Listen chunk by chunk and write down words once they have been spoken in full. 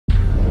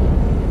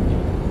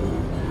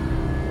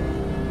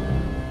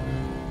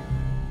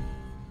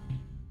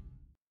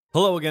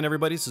Hello again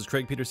everybody, this is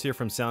Craig Peters here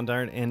from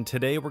Soundiron, and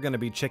today we're going to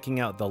be checking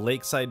out the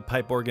Lakeside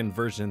Pipe Organ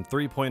version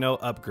 3.0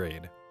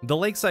 upgrade. The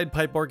Lakeside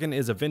Pipe Organ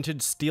is a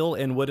vintage steel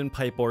and wooden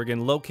pipe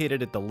organ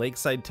located at the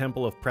Lakeside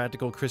Temple of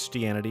Practical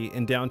Christianity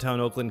in downtown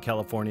Oakland,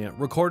 California,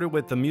 recorded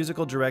with the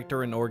musical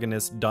director and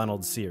organist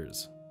Donald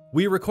Sears.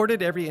 We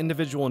recorded every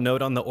individual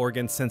note on the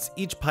organ since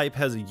each pipe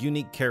has a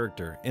unique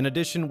character. In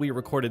addition, we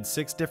recorded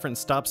 6 different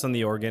stops on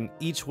the organ,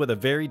 each with a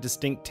very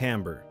distinct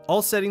timbre.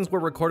 All settings were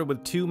recorded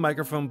with 2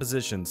 microphone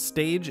positions,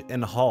 stage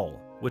and hall,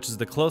 which is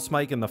the close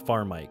mic and the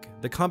far mic.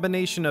 The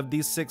combination of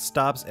these 6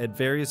 stops at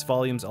various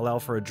volumes allow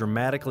for a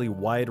dramatically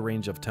wide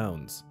range of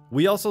tones.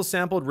 We also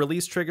sampled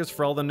release triggers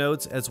for all the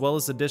notes, as well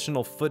as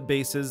additional foot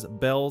basses,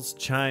 bells,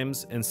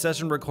 chimes, and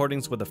session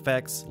recordings with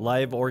effects,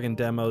 live organ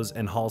demos,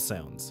 and hall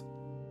sounds.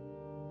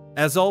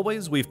 As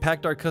always, we've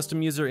packed our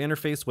custom user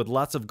interface with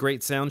lots of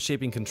great sound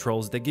shaping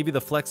controls that give you the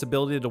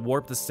flexibility to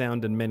warp the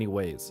sound in many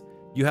ways.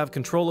 You have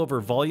control over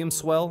volume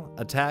swell,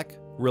 attack,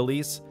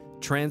 release,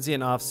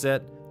 transient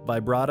offset,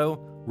 vibrato,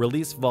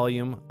 release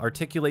volume,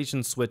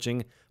 articulation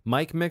switching,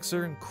 mic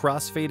mixer,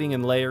 crossfading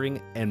and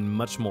layering, and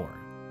much more.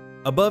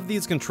 Above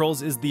these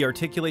controls is the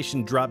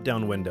articulation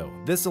drop-down window.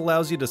 This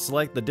allows you to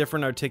select the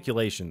different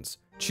articulations.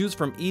 Choose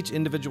from each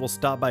individual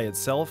stop by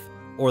itself,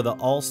 or the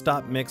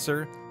all-stop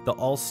mixer, the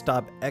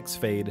all-stop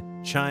X-fade,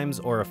 chimes,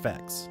 or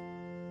effects.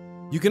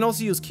 You can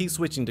also use key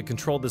switching to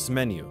control this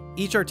menu.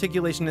 Each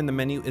articulation in the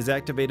menu is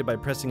activated by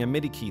pressing a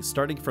MIDI key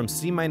starting from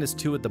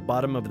C-2 at the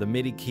bottom of the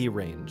MIDI key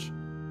range.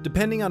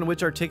 Depending on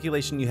which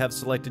articulation you have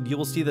selected, you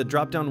will see the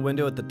drop-down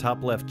window at the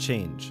top left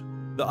change.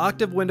 The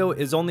octave window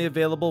is only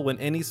available when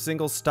any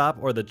single stop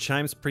or the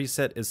chimes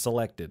preset is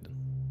selected.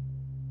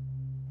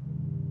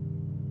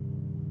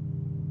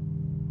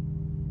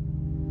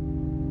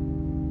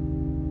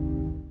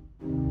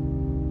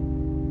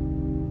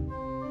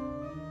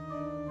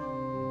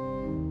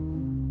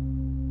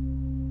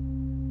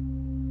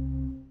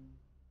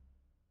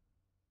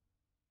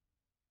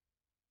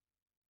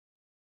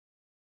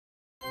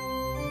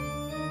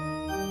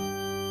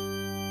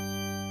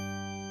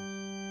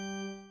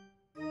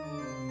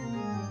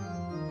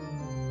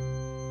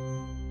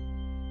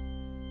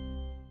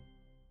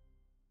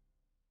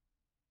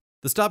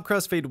 The stop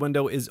crossfade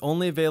window is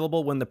only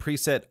available when the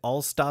preset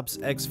All Stops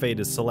X-Fade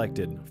is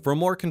selected. For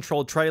more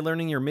control, try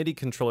learning your MIDI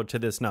controller to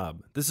this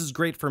knob. This is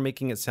great for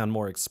making it sound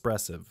more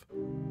expressive.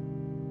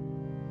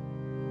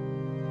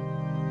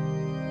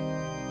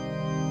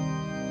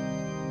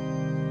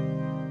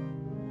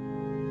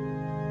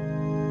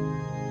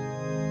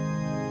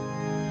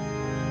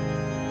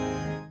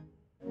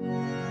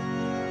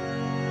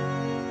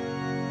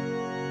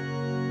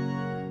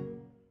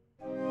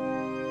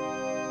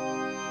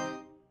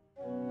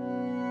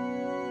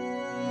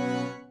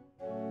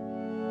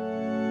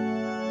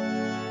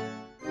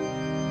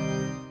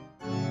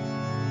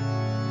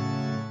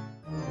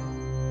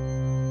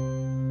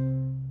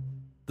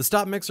 The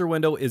stop mixer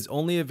window is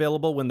only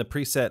available when the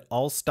preset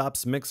All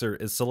Stops Mixer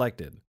is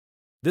selected.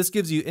 This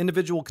gives you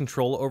individual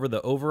control over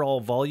the overall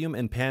volume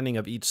and panning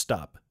of each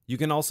stop. You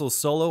can also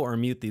solo or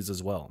mute these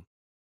as well.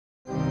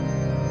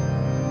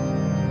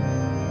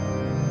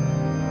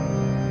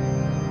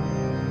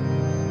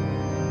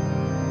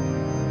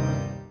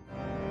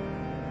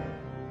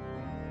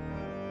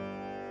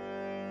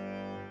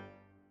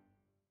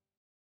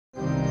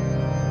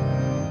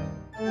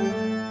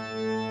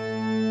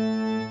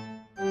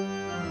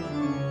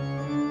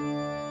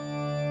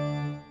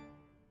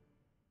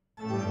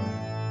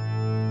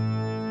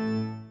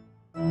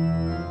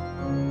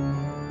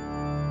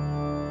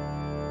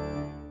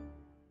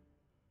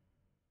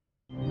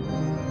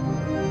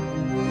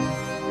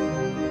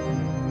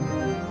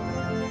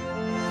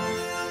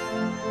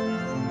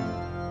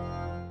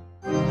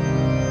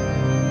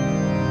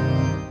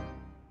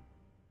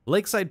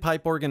 Lakeside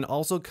Pipe Organ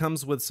also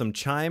comes with some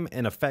chime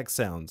and effect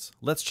sounds.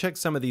 Let's check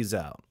some of these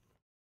out.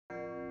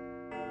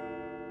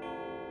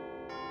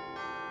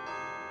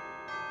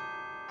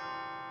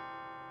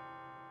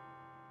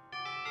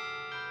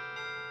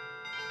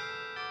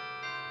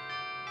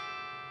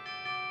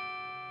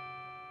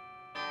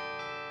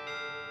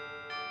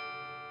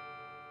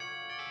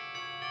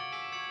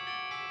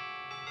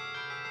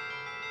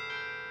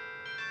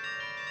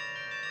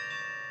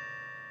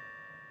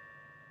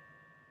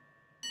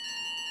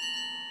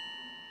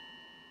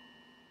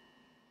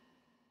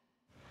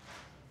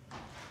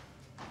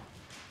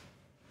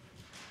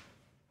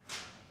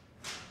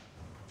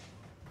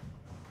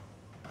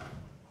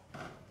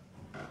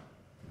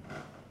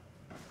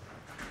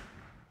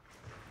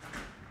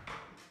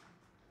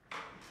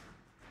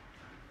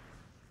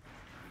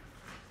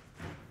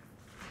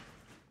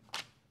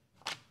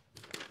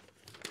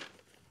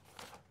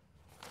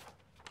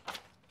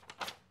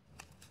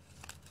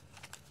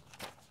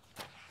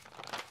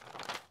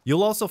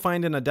 You'll also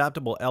find an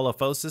adaptable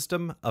LFO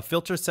system, a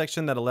filter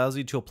section that allows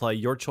you to apply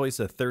your choice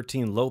of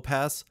 13 low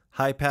pass,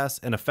 high pass,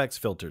 and effects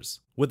filters,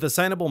 with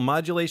assignable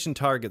modulation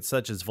targets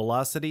such as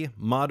velocity,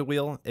 mod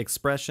wheel,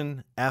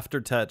 expression,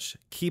 aftertouch,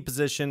 key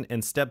position,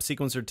 and step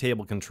sequencer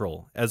table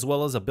control, as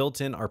well as a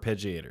built-in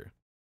arpeggiator.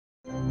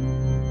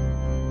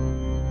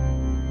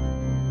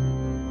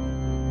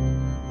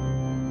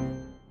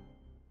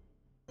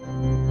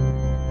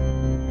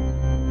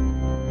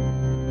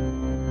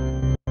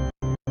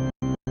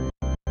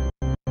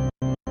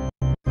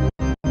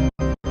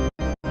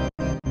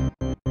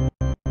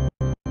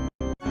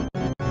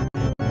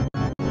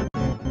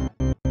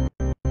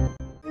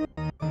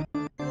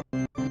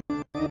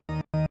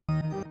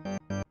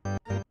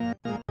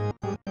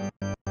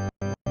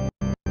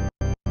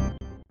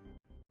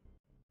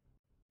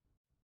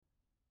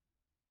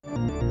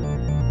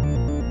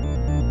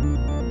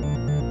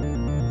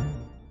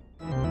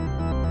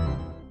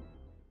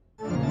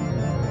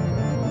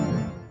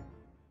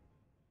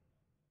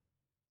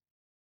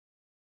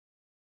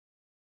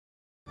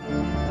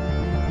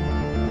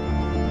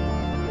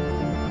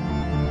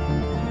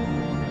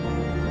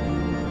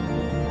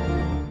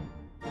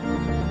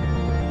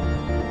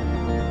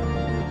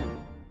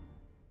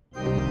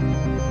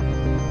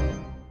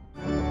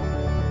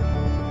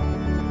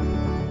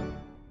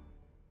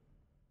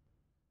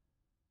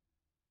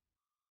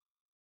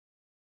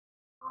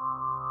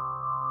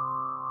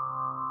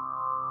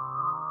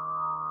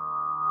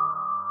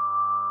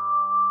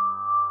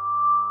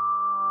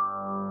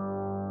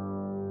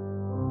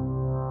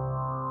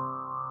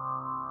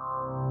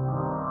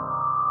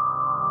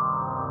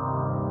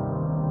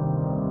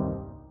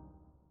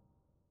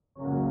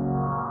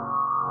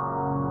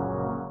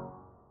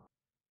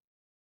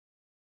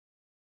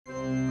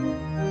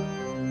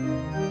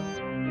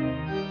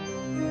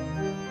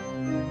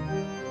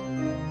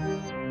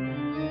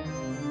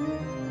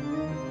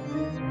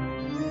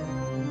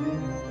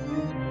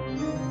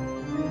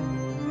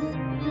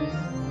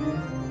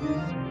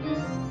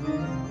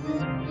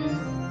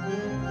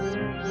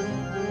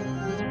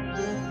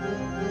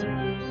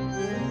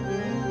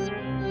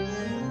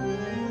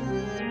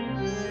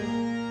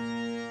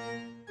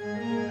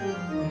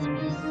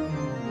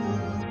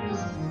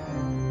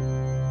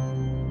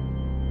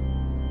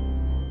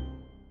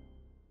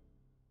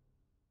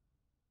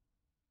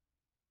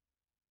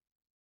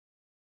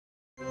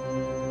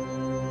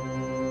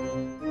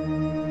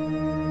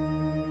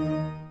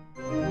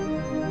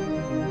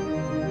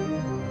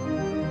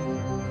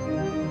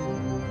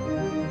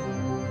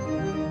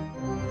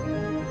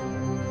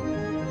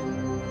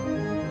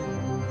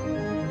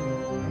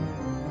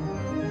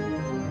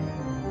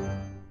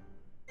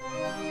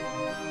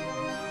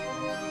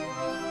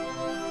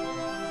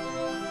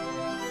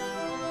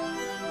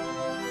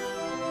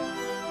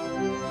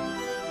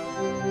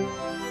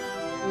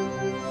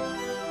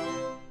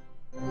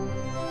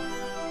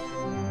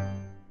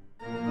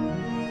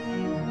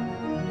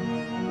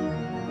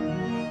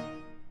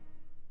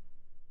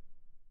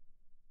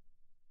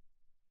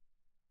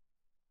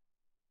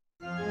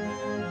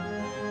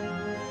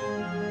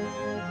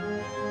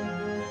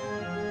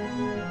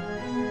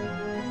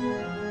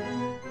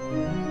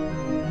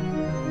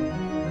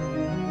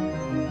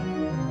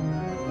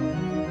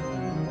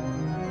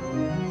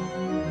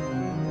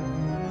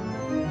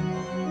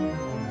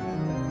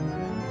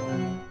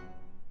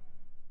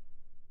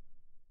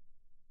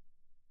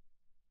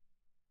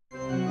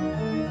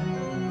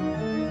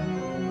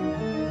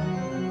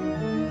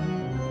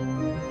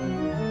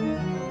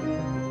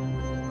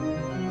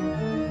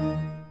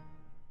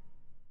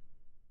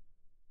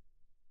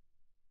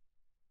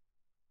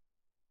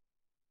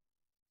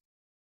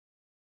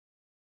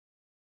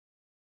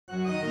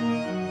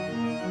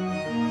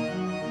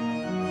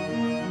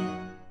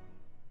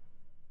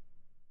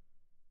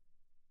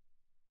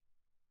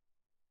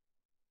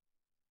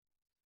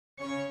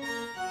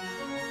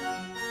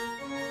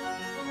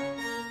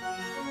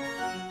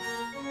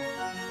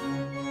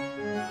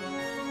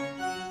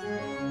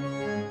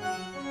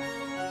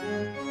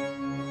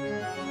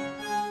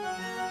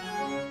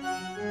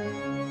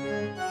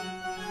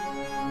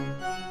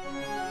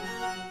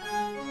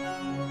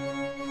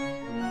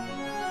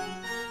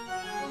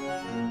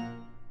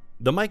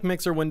 The mic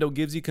mixer window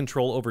gives you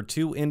control over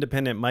two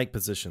independent mic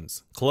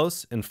positions,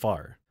 close and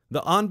far.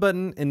 The on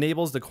button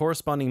enables the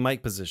corresponding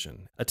mic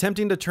position.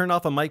 Attempting to turn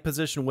off a mic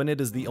position when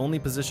it is the only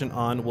position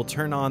on will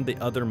turn on the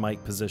other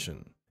mic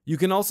position. You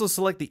can also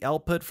select the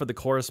output for the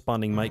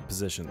corresponding mic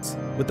positions.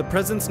 With the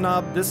presence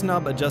knob, this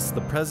knob adjusts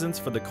the presence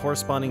for the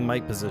corresponding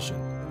mic position.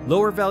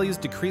 Lower values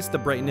decrease the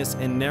brightness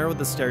and narrow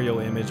the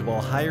stereo image,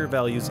 while higher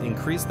values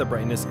increase the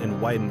brightness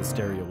and widen the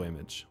stereo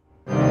image.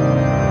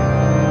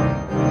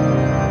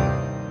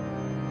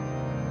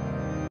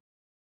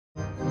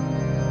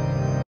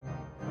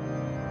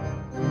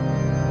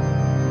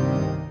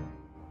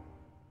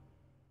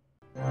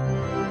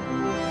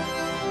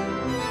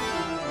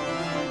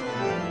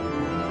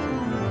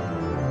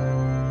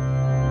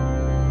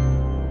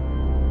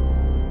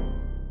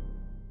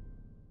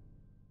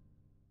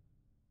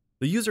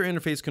 The user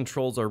interface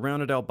controls are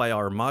rounded out by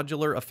our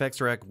modular effects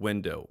rack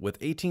window, with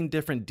 18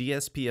 different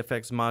DSP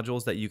effects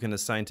modules that you can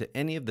assign to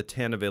any of the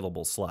 10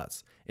 available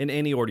slots, in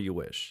any order you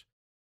wish.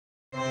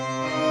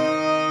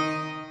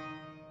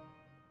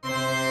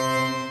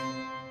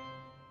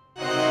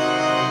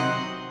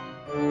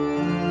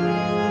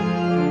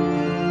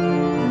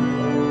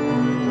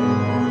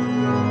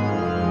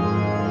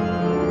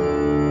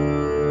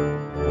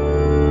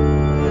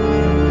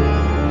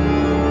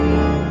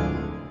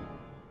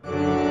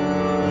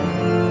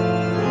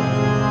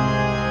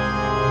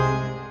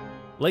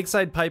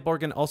 Lakeside Pipe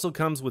Organ also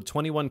comes with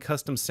 21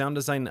 custom sound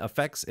design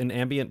effects and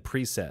ambient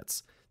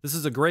presets. This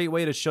is a great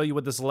way to show you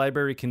what this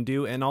library can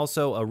do, and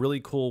also a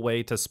really cool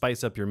way to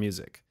spice up your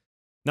music.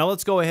 Now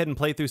let's go ahead and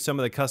play through some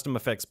of the custom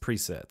effects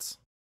presets.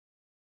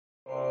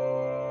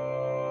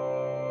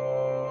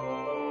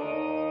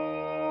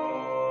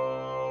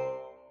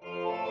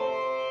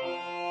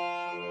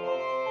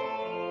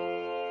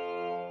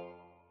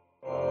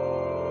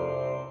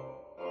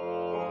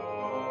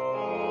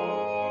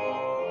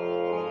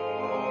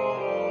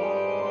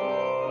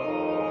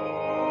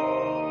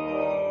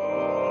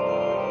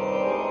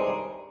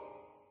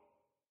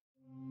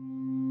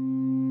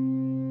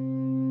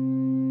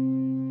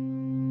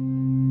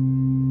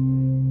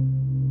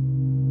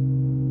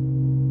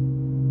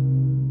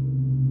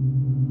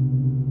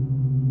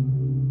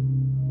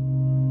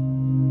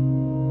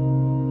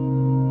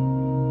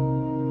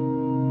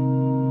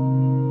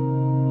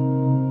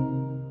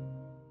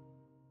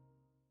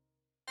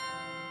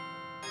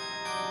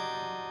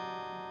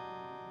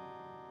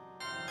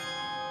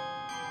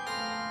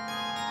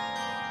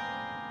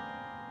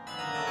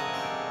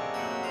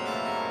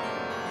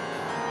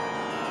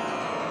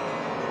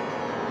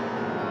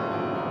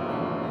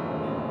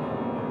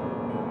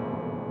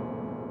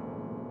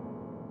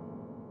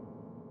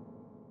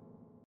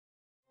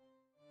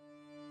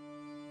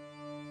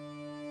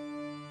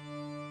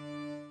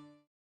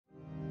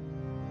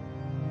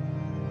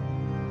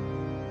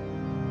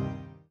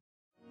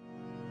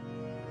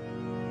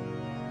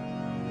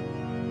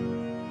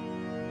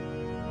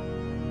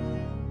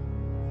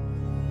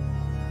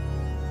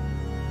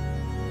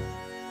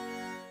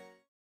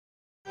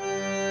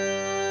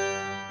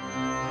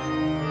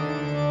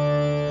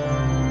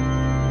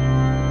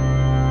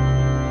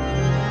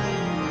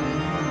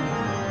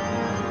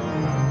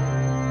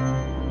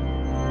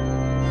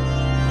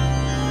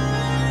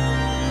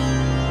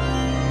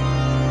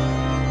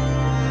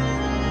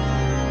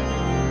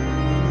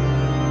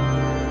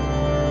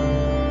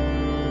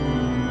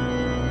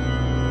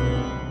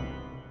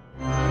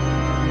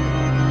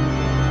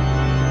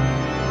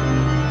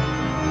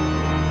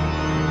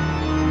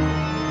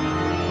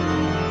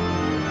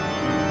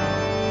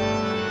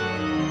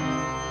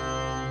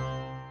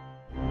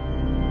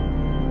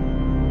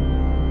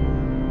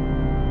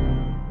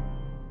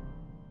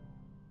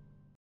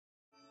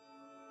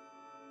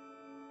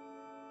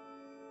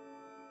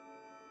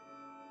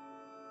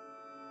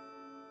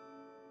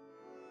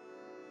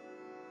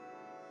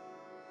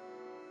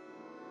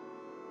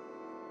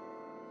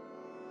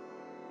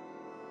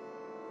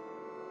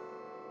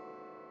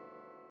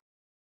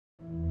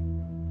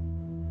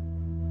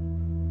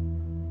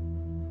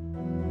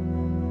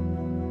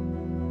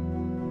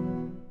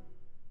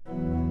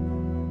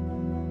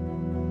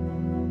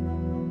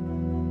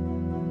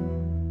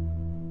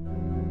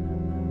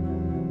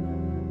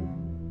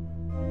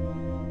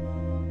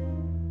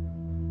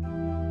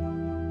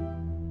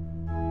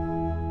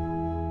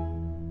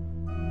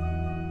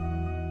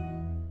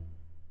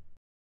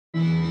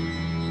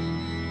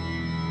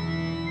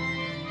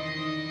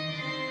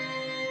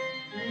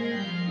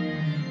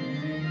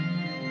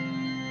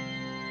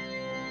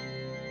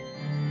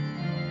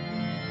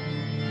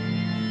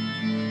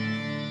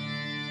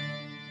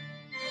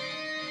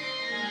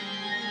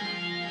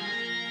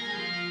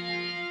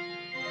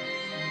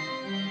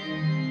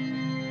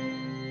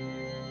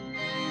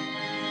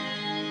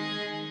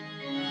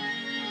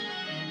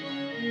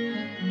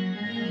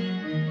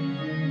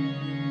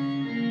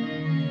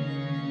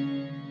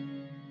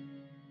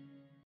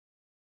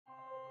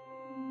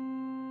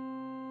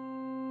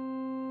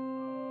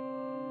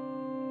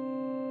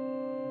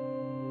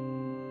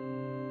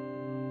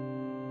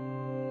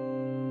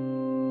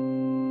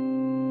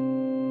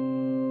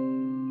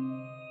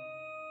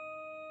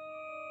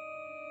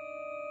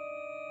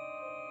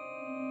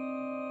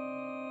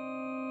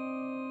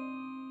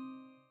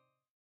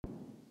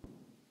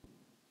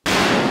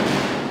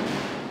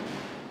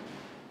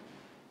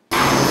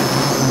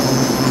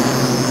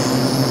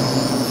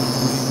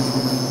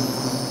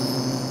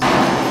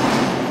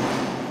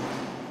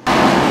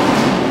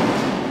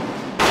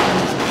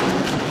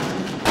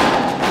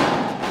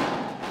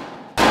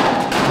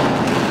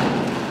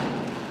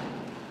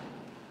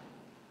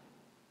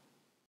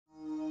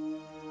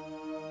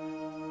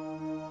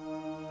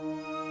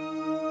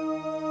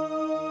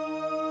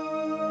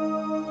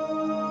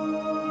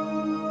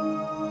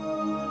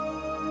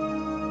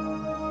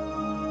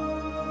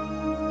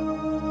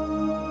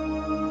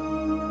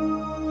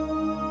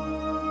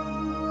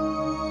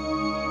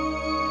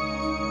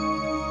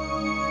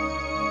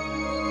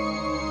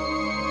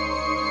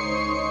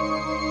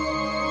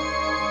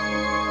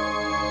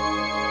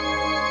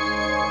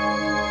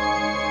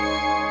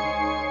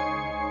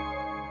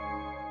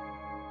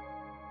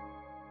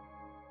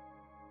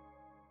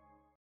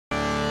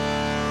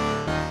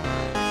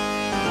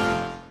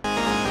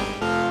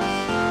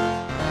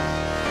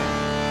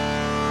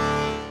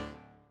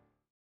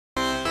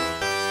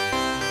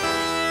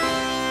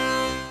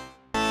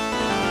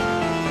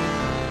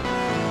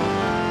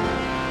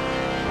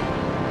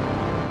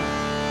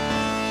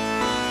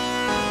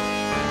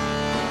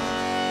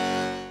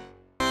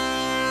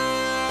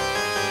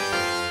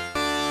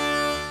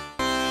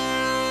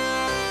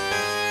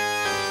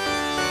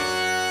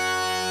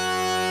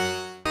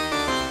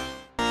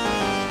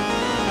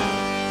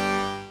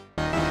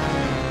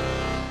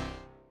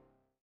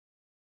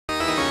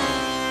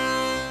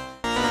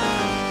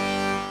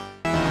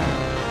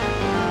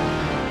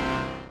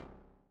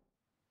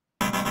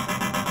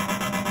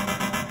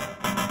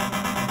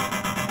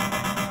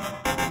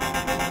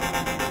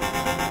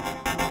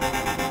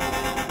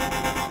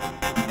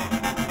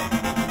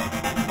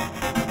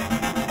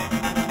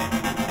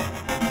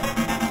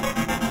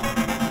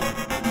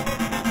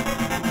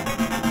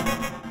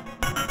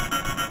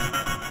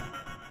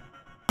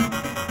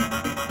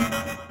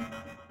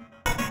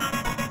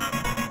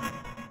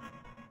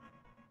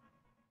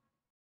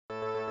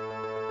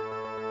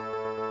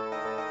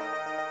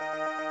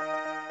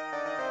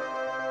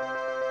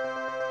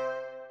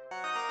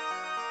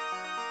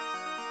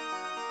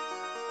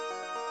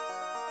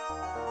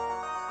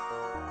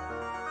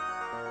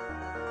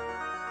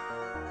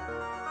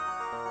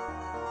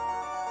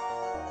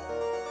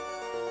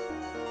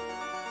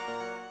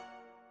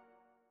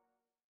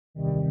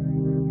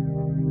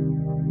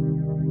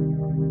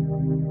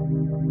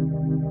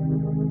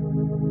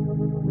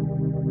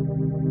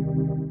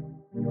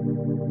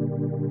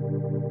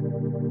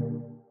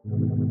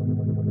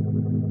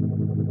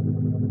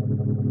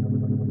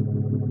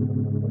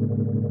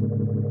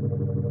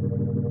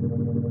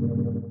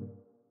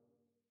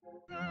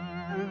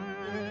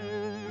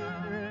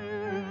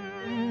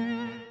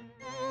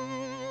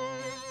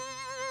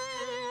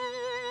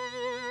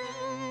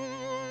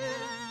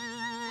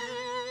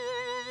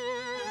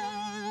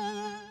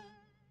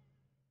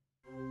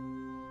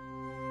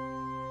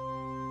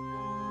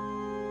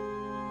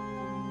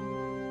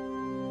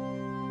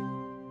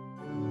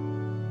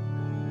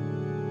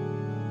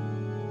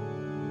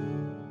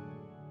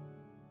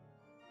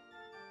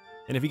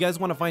 And if you guys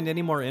want to find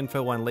any more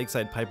info on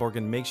Lakeside Pipe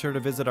Organ, make sure to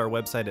visit our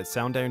website at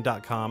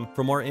soundiron.com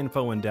for more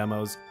info and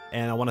demos.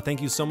 And I want to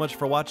thank you so much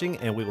for watching,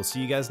 and we will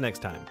see you guys next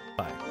time.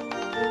 Bye.